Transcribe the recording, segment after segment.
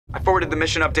I forwarded the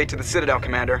mission update to the Citadel,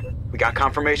 Commander. We got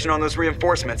confirmation on those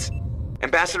reinforcements.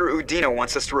 Ambassador Udina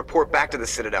wants us to report back to the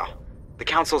Citadel. The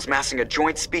Council's massing a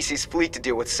joint species fleet to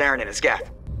deal with Saren and his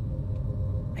Geth.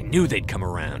 I knew they'd come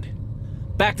around.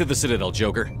 Back to the Citadel,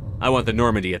 Joker. I want the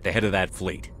Normandy at the head of that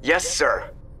fleet. Yes,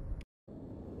 sir.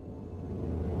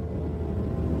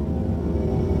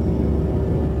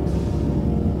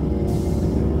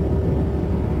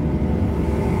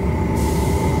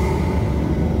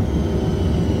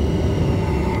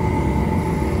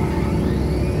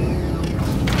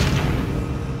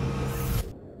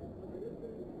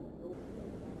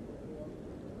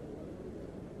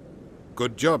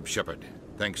 Good job, Shepard.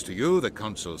 Thanks to you, the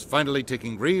Council's finally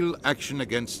taking real action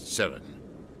against Saren.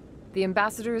 The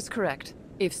Ambassador is correct.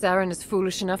 If Saren is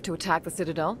foolish enough to attack the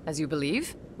Citadel, as you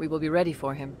believe, we will be ready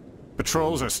for him.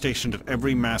 Patrols are stationed at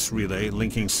every mass relay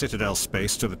linking Citadel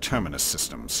space to the Terminus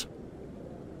systems.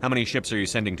 How many ships are you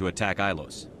sending to attack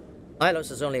Ilos? Ilos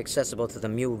is only accessible to the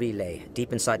Mu relay,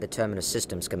 deep inside the Terminus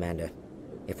systems, Commander.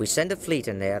 If we send a fleet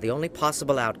in there, the only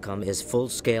possible outcome is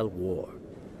full-scale war.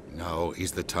 Now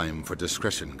is the time for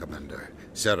discretion, Commander.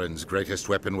 Saren's greatest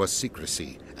weapon was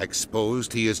secrecy.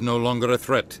 Exposed, he is no longer a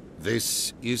threat.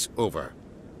 This is over.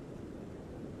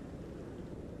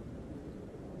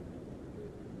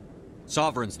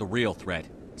 Sovereign's the real threat.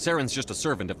 Saren's just a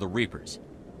servant of the Reapers.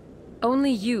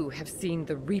 Only you have seen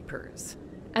the Reapers,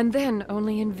 and then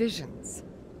only in visions.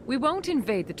 We won't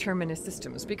invade the Terminus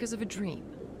systems because of a dream.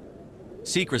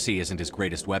 Secrecy isn't his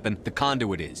greatest weapon, the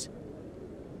Conduit is.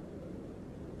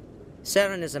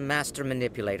 Saren is a master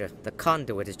manipulator. The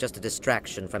Conduit is just a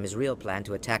distraction from his real plan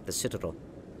to attack the Citadel.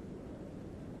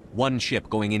 One ship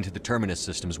going into the Terminus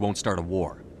systems won't start a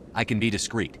war. I can be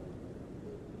discreet.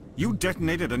 You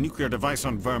detonated a nuclear device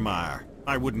on Vermeer.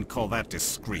 I wouldn't call that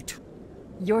discreet.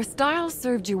 Your style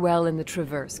served you well in the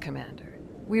Traverse, Commander.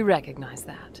 We recognize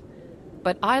that.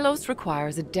 But Ilos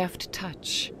requires a deft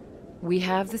touch. We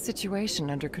have the situation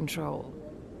under control.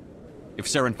 If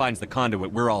Saren finds the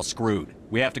Conduit, we're all screwed.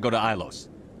 We have to go to Ilos.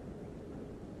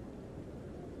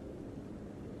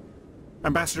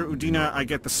 Ambassador Udina, I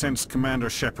get the sense Commander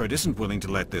Shepard isn't willing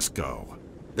to let this go.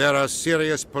 There are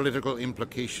serious political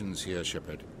implications here,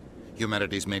 Shepard.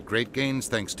 Humanity's made great gains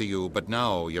thanks to you, but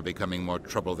now you're becoming more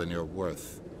trouble than you're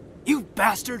worth. You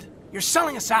bastard! You're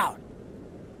selling us out!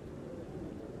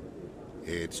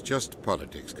 It's just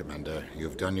politics, Commander.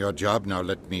 You've done your job, now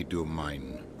let me do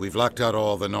mine. We've locked out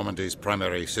all the Normandy's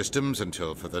primary systems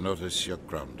until further notice you're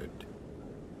grounded.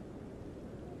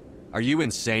 Are you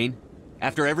insane?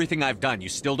 After everything I've done, you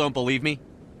still don't believe me?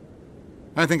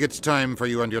 I think it's time for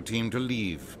you and your team to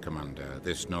leave, Commander.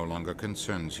 This no longer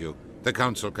concerns you. The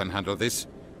Council can handle this,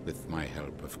 with my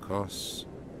help, of course.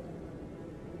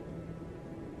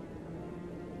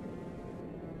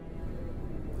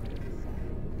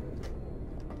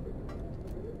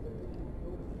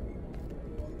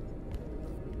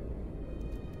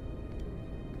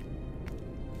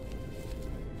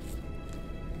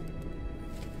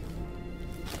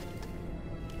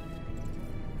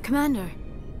 Commander.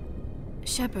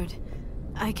 Shepard,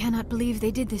 I cannot believe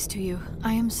they did this to you.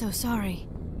 I am so sorry.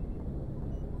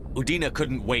 Udina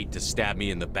couldn't wait to stab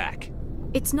me in the back.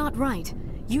 It's not right.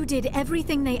 You did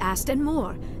everything they asked and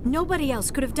more. Nobody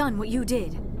else could have done what you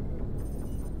did.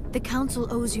 The Council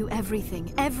owes you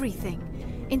everything,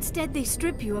 everything. Instead, they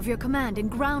strip you of your command and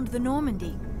ground the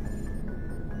Normandy.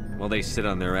 While they sit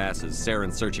on their asses,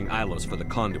 Saren's searching Ilos for the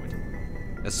Conduit.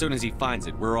 As soon as he finds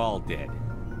it, we're all dead.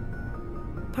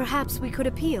 Perhaps we could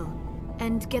appeal,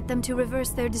 and get them to reverse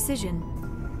their decision.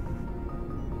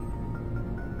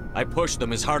 I pushed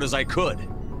them as hard as I could.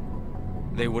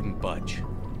 They wouldn't budge.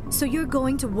 So you're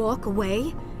going to walk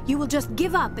away? You will just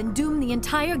give up and doom the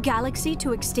entire galaxy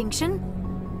to extinction?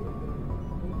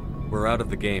 We're out of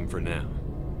the game for now,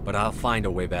 but I'll find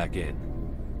a way back in.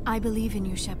 I believe in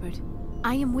you, Shepard.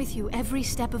 I am with you every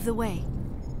step of the way.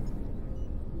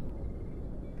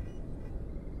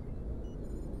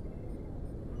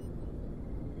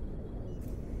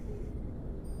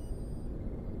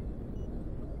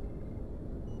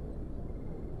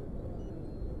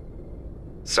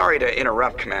 Sorry to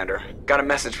interrupt, Commander. Got a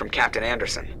message from Captain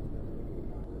Anderson.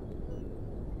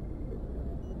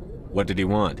 What did he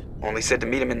want? Only said to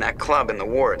meet him in that club in the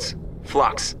wards.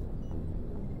 Flux.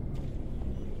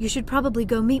 You should probably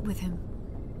go meet with him.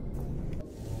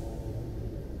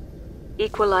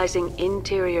 Equalizing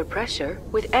interior pressure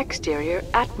with exterior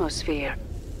atmosphere.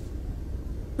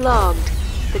 Logged.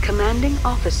 The commanding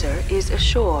officer is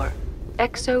ashore.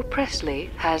 Exo Presley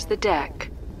has the deck.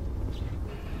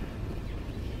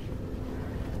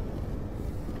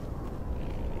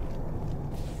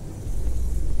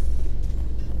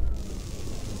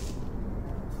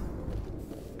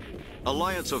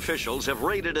 Alliance officials have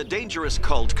raided a dangerous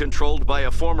cult controlled by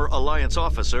a former Alliance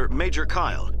officer, Major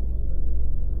Kyle.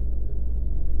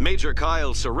 Major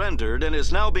Kyle surrendered and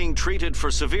is now being treated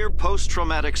for severe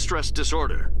post-traumatic stress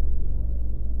disorder.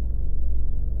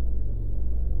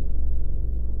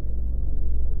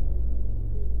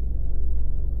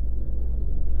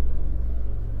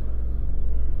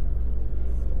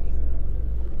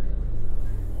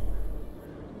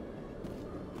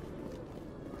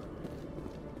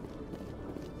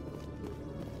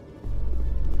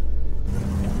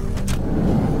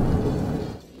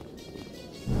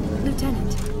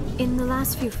 In the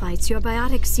last few fights, your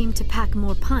biotics seem to pack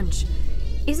more punch.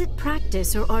 Is it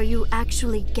practice, or are you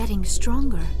actually getting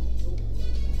stronger?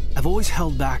 I've always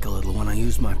held back a little when I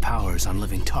use my powers on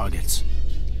living targets.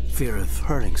 Fear of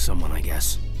hurting someone, I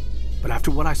guess. But after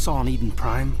what I saw on Eden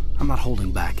Prime, I'm not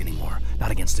holding back anymore.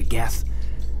 Not against a Geth,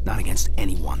 not against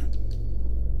anyone.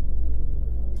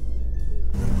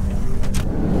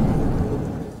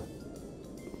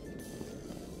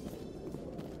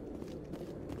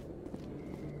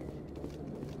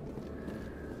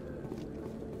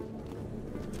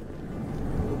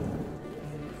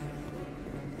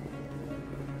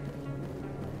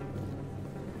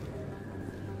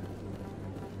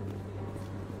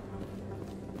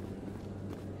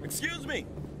 Excuse me,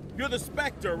 you're the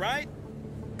Spectre, right?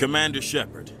 Commander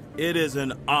Shepard, it is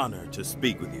an honor to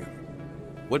speak with you.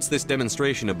 What's this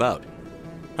demonstration about?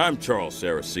 I'm Charles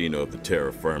Saraceno of the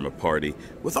Terra Firma Party.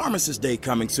 With Armistice Day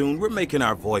coming soon, we're making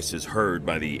our voices heard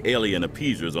by the alien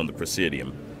appeasers on the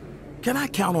Presidium. Can I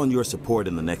count on your support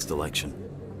in the next election?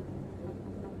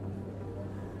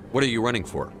 What are you running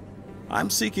for? I'm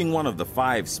seeking one of the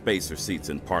 5 spacer seats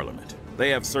in Parliament. They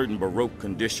have certain Baroque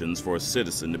conditions for a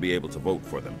citizen to be able to vote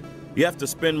for them. You have to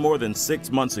spend more than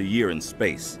 6 months a year in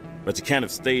space, but you can't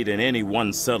have stayed in any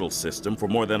one settled system for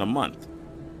more than a month.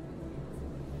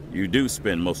 You do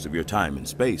spend most of your time in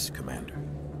space, Commander.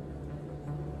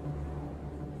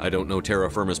 I don't know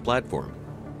Terra Firma's platform.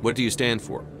 What do you stand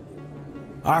for?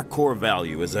 Our core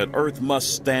value is that Earth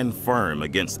must stand firm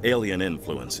against alien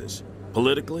influences,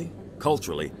 politically,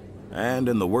 culturally, and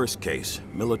in the worst case,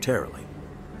 militarily.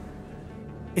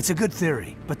 It's a good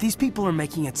theory, but these people are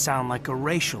making it sound like a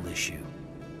racial issue.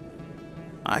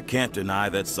 I can't deny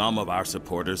that some of our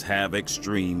supporters have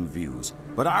extreme views,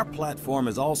 but our platform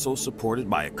is also supported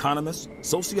by economists,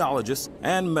 sociologists,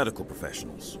 and medical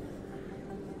professionals.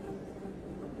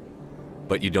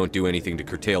 But you don't do anything to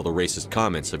curtail the racist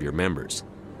comments of your members.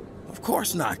 Of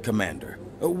course not, Commander.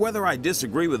 Whether I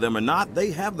disagree with them or not,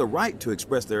 they have the right to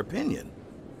express their opinion.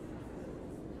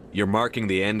 You're marking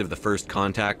the end of the First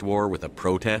Contact War with a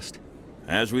protest?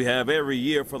 As we have every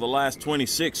year for the last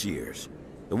 26 years.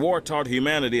 The war taught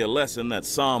humanity a lesson that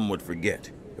some would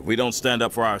forget. If we don't stand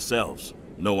up for ourselves,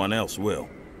 no one else will.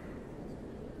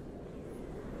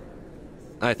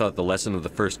 I thought the lesson of the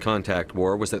First Contact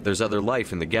War was that there's other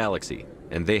life in the galaxy,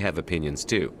 and they have opinions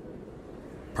too.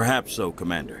 Perhaps so,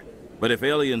 Commander. But if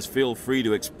aliens feel free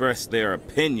to express their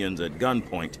opinions at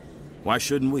gunpoint, why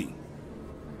shouldn't we?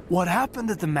 What happened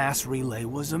at the mass relay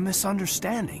was a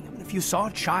misunderstanding. I mean, if you saw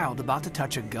a child about to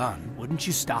touch a gun, wouldn't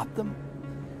you stop them?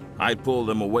 I'd pull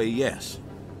them away, yes.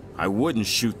 I wouldn't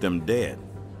shoot them dead.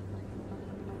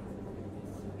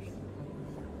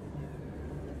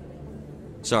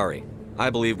 Sorry. I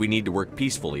believe we need to work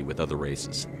peacefully with other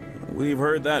races. We've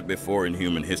heard that before in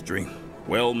human history.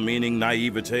 Well-meaning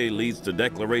naivete leads to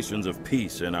declarations of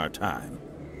peace in our time.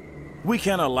 We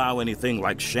can't allow anything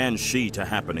like Shan-Shi to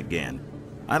happen again.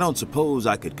 I don't suppose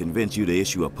I could convince you to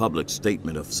issue a public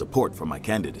statement of support for my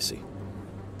candidacy.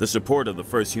 The support of the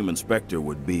first human Spectre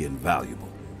would be invaluable.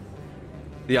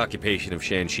 The occupation of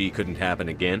Shan-Shi couldn't happen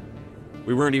again.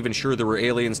 We weren't even sure there were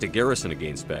aliens to garrison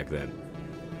against back then.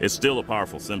 It's still a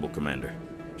powerful symbol, Commander.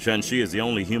 Shan-Shi is the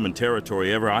only human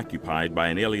territory ever occupied by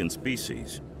an alien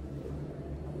species.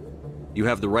 You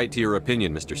have the right to your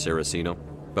opinion, Mr. Saraceno,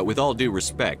 but with all due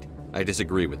respect, I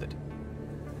disagree with it.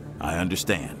 I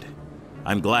understand.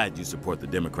 I'm glad you support the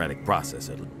democratic process,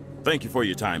 at least. Thank you for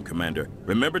your time, Commander.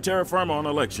 Remember Terra Firma on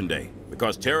Election Day,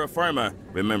 because Terra Firma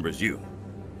remembers you.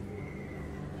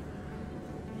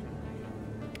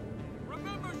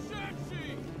 Remember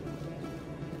Shan-Shi!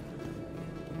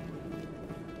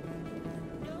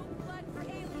 No blood for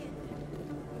aliens!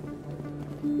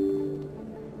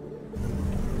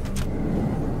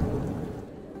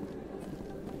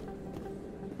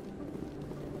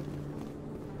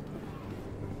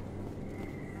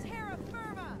 Terra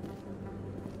Firma!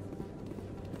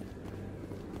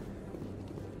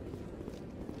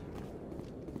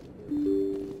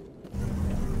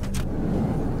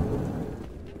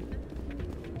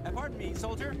 Pardon me,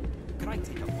 soldier. Could I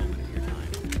take a moment of your time?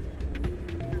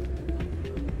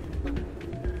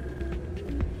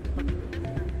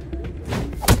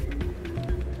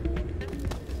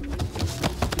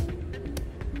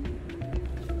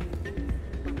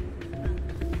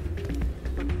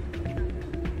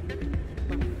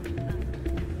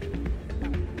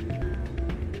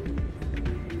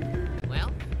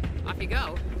 Well, off you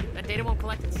go. That data won't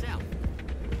collect itself.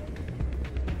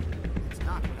 It's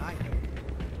not what I heard.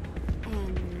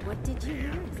 And what did you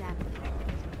hear exactly?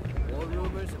 More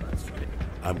rumors about Shepard.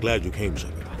 I'm glad you came,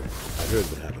 Shepard. I heard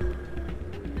what happened.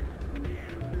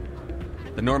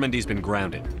 The Normandy's been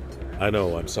grounded. I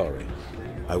know, I'm sorry.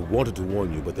 I wanted to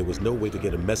warn you, but there was no way to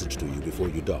get a message to you before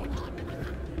you docked.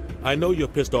 I know you're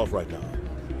pissed off right now,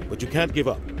 but you can't give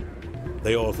up.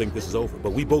 They all think this is over,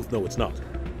 but we both know it's not.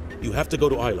 You have to go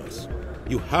to Ilos.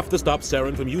 You have to stop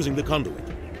Saren from using the Conduit.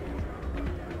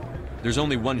 There's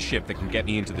only one ship that can get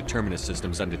me into the Terminus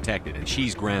systems undetected, and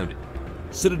she's grounded.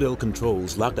 Citadel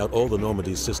controls locked out all the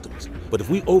Normandy's systems, but if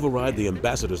we override the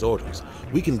Ambassador's orders,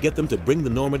 we can get them to bring the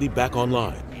Normandy back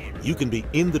online. You can be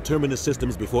in the Terminus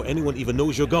systems before anyone even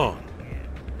knows you're gone.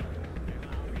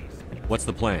 What's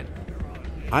the plan?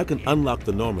 I can unlock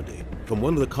the Normandy from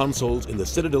one of the consoles in the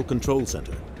Citadel Control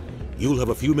Center. You'll have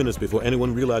a few minutes before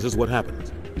anyone realizes what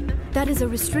happened. That is a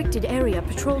restricted area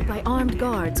patrolled by armed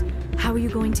guards. How are you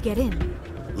going to get in?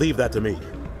 Leave that to me.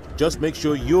 Just make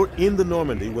sure you're in the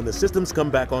Normandy when the systems come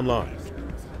back online.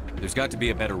 There's got to be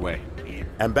a better way.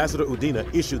 Ambassador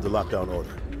Udina issued the lockdown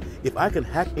order. If I can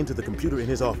hack into the computer in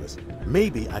his office,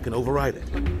 maybe I can override it.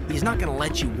 He's not gonna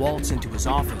let you waltz into his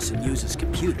office and use his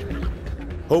computer.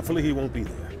 Hopefully he won't be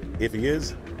there. If he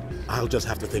is, I'll just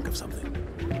have to think of something.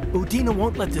 Udina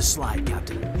won't let this slide,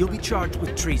 Captain. You'll be charged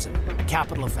with treason, a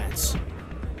capital offense.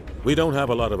 We don't have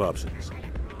a lot of options.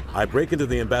 I break into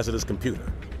the Ambassador's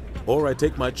computer, or I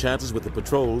take my chances with the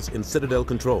patrols in Citadel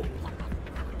Control.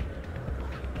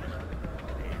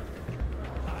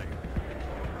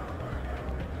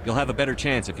 You'll have a better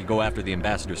chance if you go after the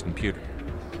Ambassador's computer.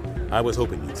 I was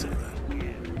hoping you'd say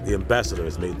that. The Ambassador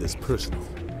has made this personal.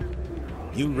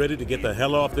 You ready to get the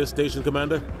hell off this station,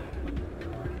 Commander?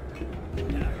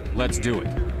 Let's do it.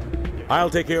 I'll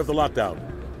take care of the lockdown.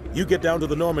 You get down to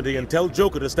the Normandy and tell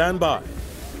Joker to stand by.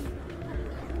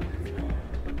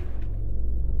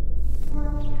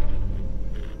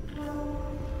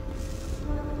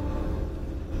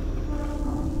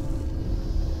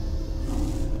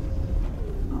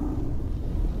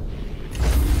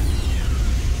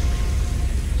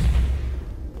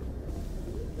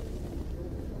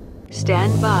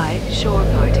 Stand by, shore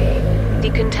party.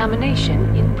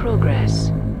 Decontamination in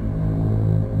progress.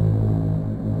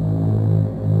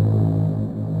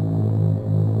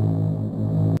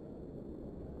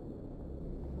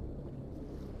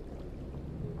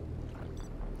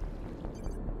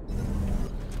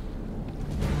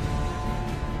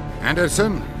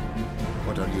 Anderson,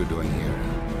 what are you doing here?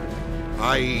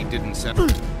 I didn't send...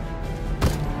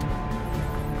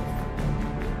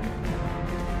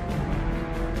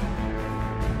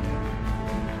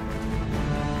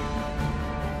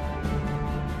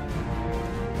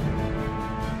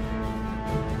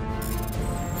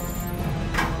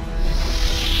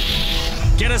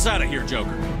 Get us out of here,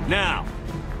 Joker. Now!